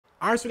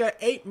Alright, so we got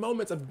 8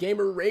 moments of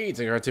gamer rage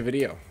in our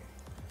video.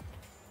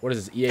 What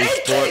is this, EA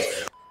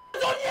Sports?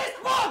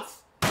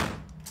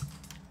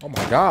 Oh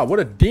my god, what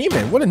a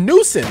demon. What a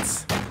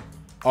nuisance.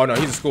 Oh no,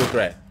 he's a school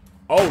threat.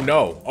 Oh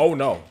no, oh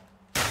no.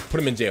 Put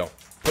him in jail.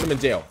 Put him in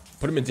jail.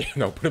 Put him in jail.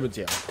 No, put him in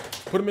jail.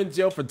 Put him in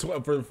jail for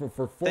 48 hours,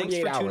 Thanks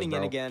for tuning bro.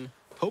 in again.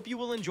 Hope you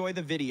will enjoy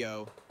the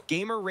video.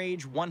 Gamer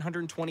Rage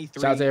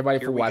 123. Shout out to everybody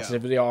for watching the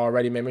video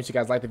already, man. Make sure you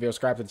guys like the video,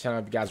 subscribe to the channel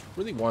if you guys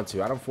really want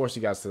to. I don't force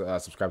you guys to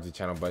subscribe to the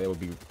channel, but it would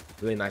be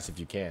really nice if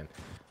you can.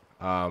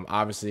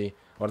 Obviously, I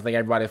want to thank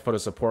everybody for the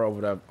support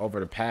over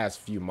the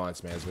past few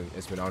months, man.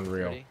 It's been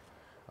unreal.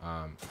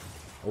 Oh,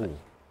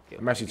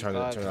 I'm actually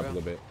turning it up a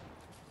little bit.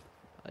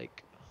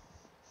 Like,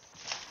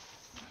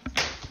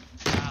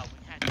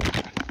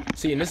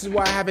 see, and this is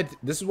why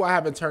I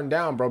haven't turned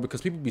down, bro, because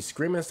people be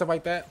screaming and stuff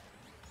like that.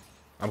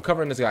 I'm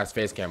covering this guy's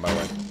face cam, by the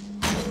way.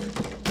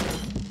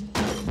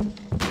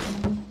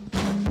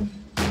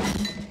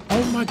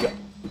 Oh my god.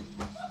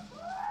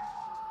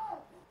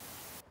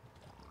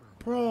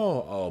 Bro,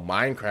 oh,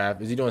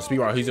 Minecraft. Is he doing speed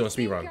run? He's doing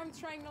speed run. I'm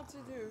trying not to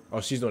do.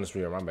 Oh, she's doing a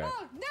speed run, my bad.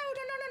 Oh, no.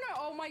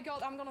 Oh my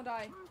god, I'm gonna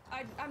die.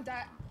 I'm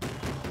dead.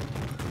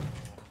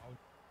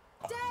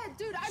 Dead,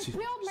 dude. I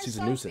built she's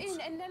a myself nuisance.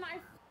 in and then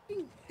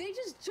they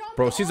just jumped.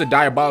 Bro, she's a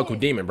diabolical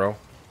demon, bro.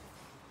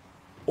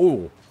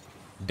 Ooh.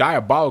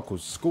 Diabolical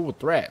school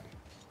threat.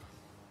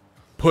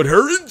 Put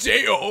her in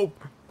jail.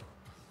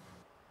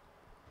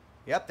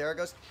 Yep, there it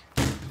goes.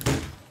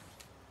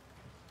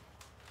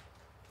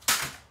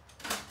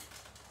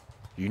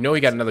 You don't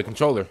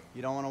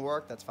want to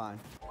work? That's fine.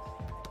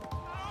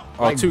 Oh,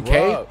 like,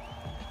 2K?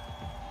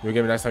 You'll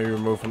give me next time you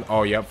remove from.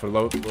 Oh, yep, for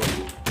load.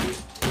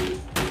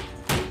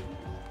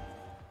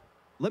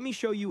 Let me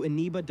show you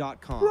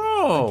Aniba.com,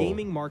 Bro. a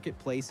gaming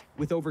marketplace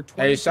with over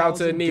 20,000 Hey, shout out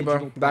to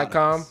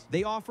Aniba.com.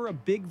 They offer a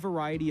big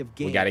variety of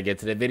games. We got to get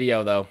to the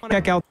video, though.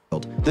 Check out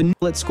the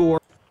Let's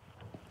Score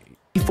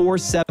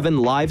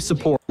 24/7 live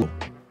support.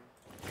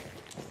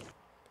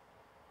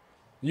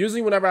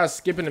 Usually whenever I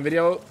skip in the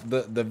video,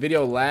 the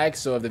video lags.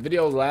 So if the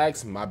video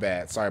lags, my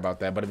bad. Sorry about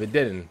that. But if it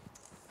didn't,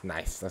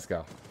 nice. Let's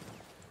go.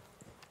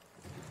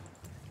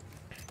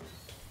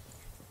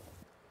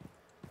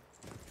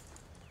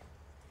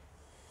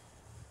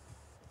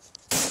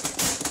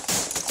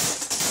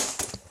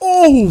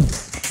 Oh!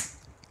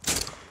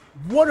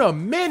 What a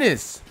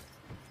menace!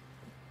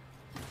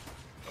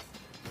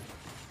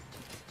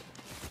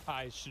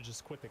 I should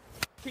just quit the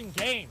fucking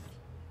game.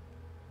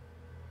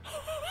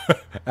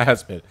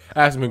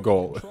 Aspen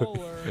goal.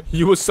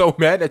 You were so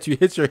mad that you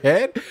hit your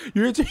head?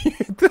 You hit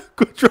the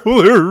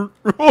controller.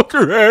 Rolled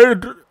your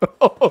head.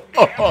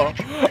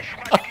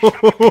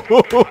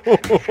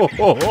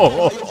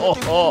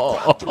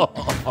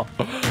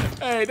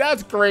 Hey,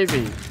 that's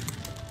crazy.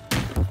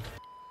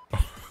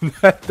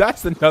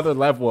 That's another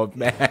level of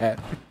mad.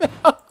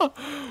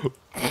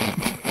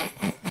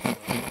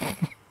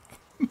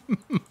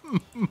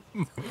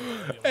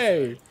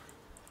 Hey.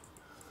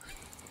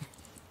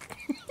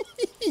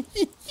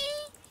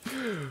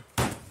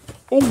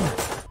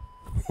 Oh.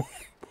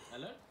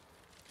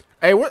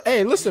 Hey,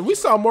 hey, listen, we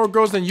saw more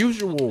girls than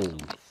usual.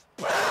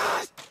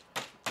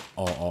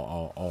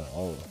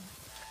 Oh.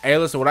 Hey,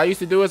 listen, what I used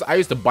to do is I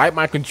used to bite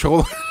my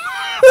controller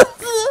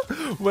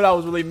when I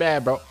was really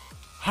mad, bro.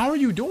 How are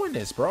you doing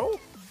this, bro?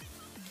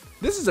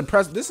 This is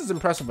impressive. This is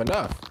impressive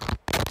enough.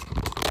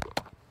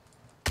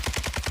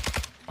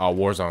 Oh,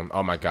 Warzone.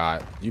 Oh my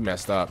god. You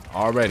messed up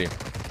already.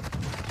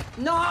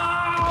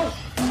 No!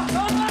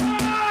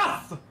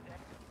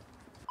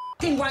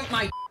 Wank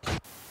my.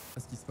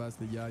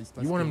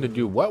 You want him to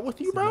do what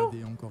with you, bro?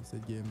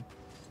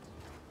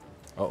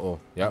 Uh-oh.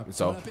 Yep.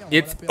 So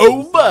it's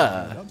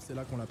over.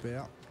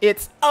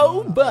 It's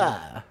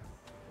over.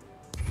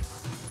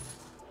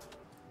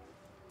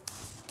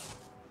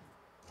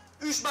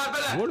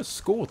 What a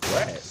school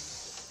threat.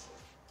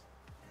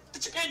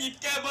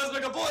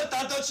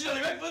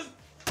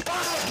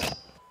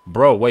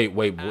 Bro, wait.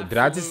 Did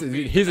I just?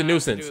 He's a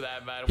nuisance.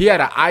 He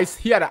had an ice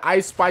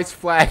spice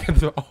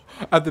flag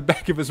at the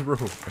back of his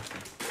room.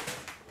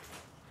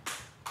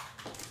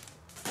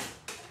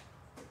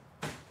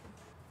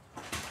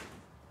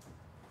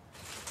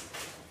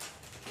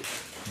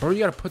 Bro, you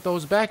gotta put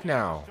those back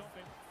now.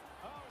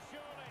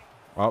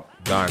 Oh,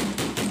 done.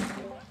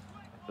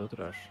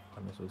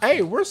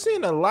 Hey, we're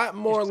seeing a lot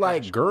more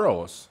like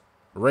girls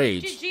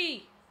rage.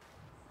 GG.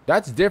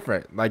 That's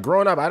different. Like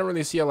growing up, I don't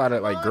really see a lot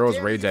of like girls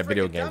rage at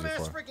video games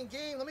before. Freaking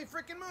game. Let me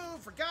freaking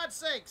move, for God's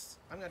sakes.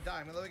 I'm gonna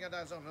die. I'm literally gonna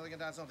die zone.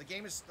 The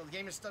game is stuck.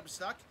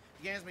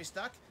 The game has me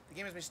stuck. The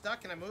game has me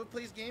stuck. Can I move,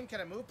 please, game? Can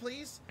I move,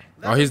 please?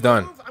 Oh, he's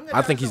done.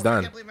 I think he's done.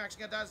 I can't believe I'm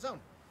actually gonna die zone.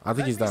 I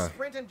think he's done.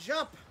 Sprint and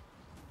jump.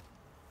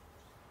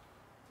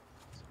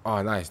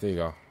 Oh, nice. There you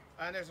go.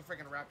 And there's a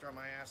freaking raptor on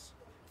my ass.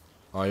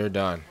 Oh, you're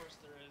done.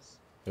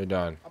 You're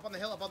done. Up on the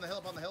hill. Up on the hill.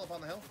 Up on the hill. Up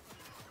on the hill.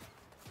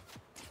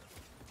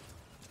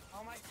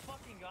 Oh my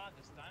fucking god,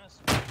 this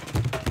dinosaur. Man,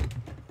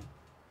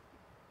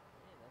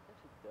 that's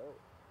actually dope.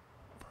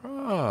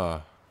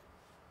 Bruh.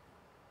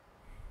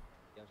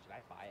 Yo, should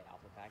I buy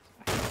Alpha Packs?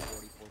 I have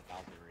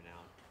 44,000 right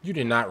now. You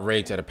did not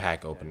rage at a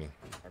pack opening.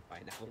 Or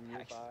pineapple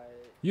packs.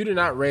 You did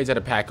not rage at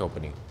a pack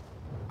opening.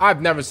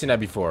 I've never seen that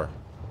before.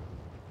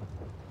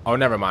 Oh,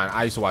 never mind.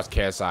 I used to watch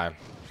KSI.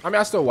 I mean,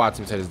 I still watch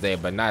him to this day,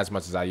 but not as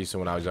much as I used to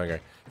when I was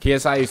younger.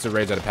 KSI used to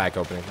rage at a pack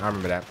opening. I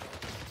remember that.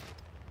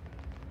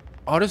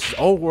 Oh, this is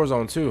old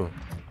Warzone too.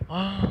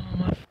 Oh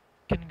my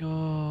fucking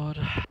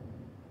god.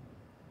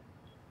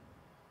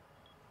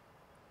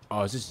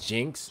 Oh, is this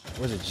Jinx?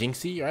 Was it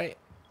Jinxie, right?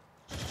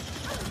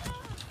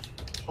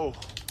 Oh.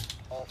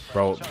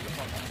 Bro.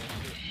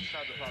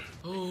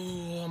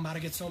 Oh, I'm about to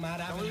get so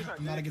mad at him.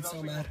 I'm about to get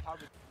so mad.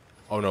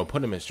 Oh no,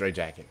 put him in straight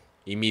jacket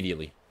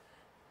immediately.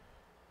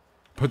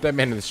 Put that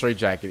man in the straight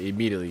jacket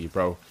immediately,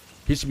 bro.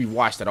 He should be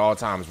watched at all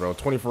times, bro.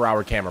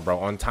 24-hour camera, bro,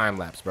 on time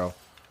lapse, bro.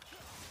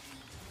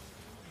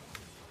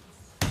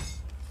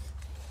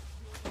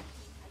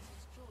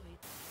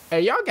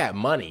 Hey, y'all got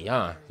money,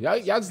 huh? Y'all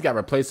just got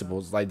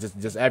replaceables, like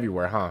just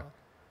everywhere, huh?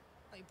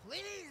 Like,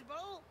 please,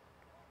 bro.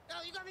 No,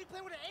 you got me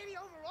playing with an 80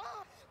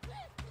 overall. Please,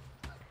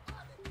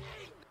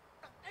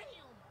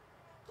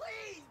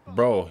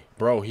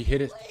 Bro, he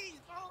hit it. please,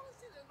 bro.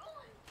 This is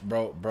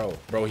annoying.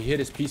 Bro, he hit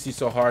his PC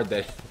so hard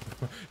that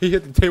he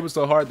hit the table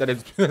so hard that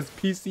his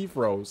PC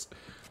froze.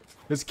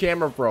 His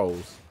camera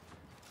froze.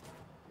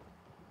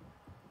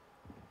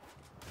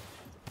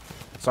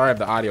 Sorry if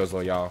the audio's low,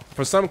 y'all.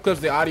 For some clips,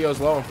 the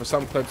audio's low, and for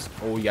some clips,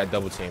 oh, you got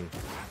double team.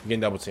 You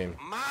getting double team.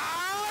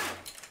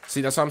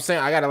 See, that's what I'm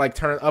saying. I gotta like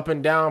turn it up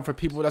and down for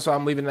people. That's why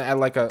I'm leaving it at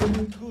like a.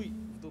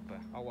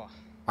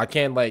 I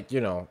can't like,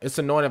 you know, it's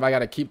annoying if I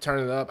gotta keep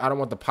turning it up. I don't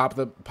want the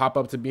pop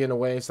up to be in the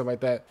way, stuff like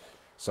that.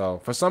 So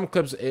for some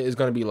clips, it is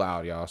gonna be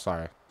loud, y'all.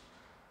 Sorry.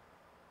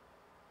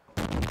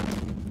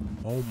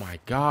 Oh my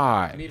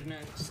god. Mírné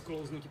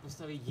sklouznu ti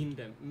postaví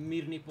jinde.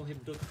 Mírný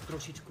pohyb do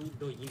trošičku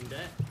do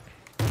jinde.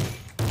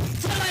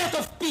 Celé je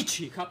to v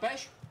piči,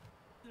 chápeš?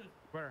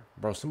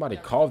 Bro, somebody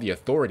call the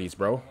authorities,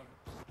 bro.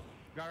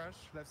 Garage,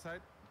 left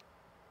side.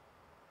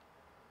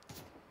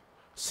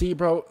 See,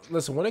 bro,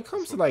 listen, when it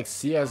comes to like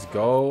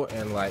CSGO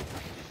and like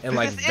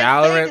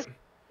Valorant,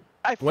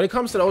 when it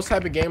comes to those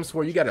type of games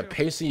where you gotta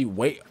patiently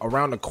wait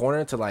around the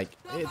corner to like,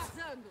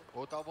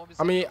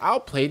 I mean, I'll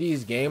play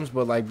these games,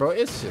 but like, bro,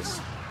 it's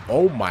just,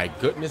 oh my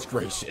goodness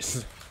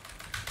gracious.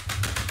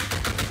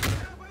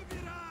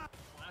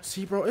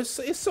 See, bro,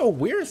 it's so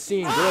weird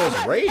seeing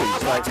girls rage.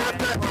 Like,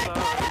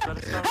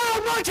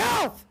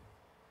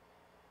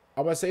 I'm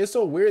about to say it's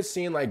so weird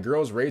seeing like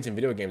girls rage in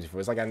video games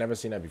before. It's like I've never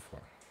seen that before.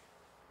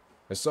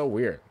 It's so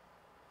weird.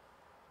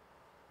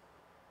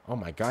 Oh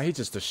my god, he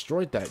just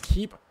destroyed that.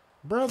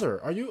 Brother,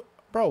 are you,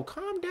 bro?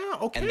 Calm down.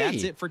 Okay. And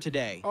that's it for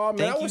today. Oh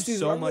man, Thank you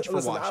so much for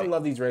listen, watching. I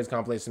love these raids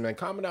compilations, man.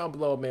 Comment down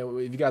below, man,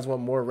 if you guys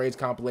want more raids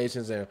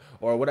compilations or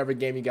whatever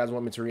game you guys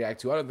want me to react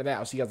to. Other than that,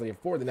 I'll see you guys later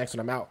for the next one.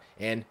 I'm out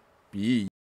and peace.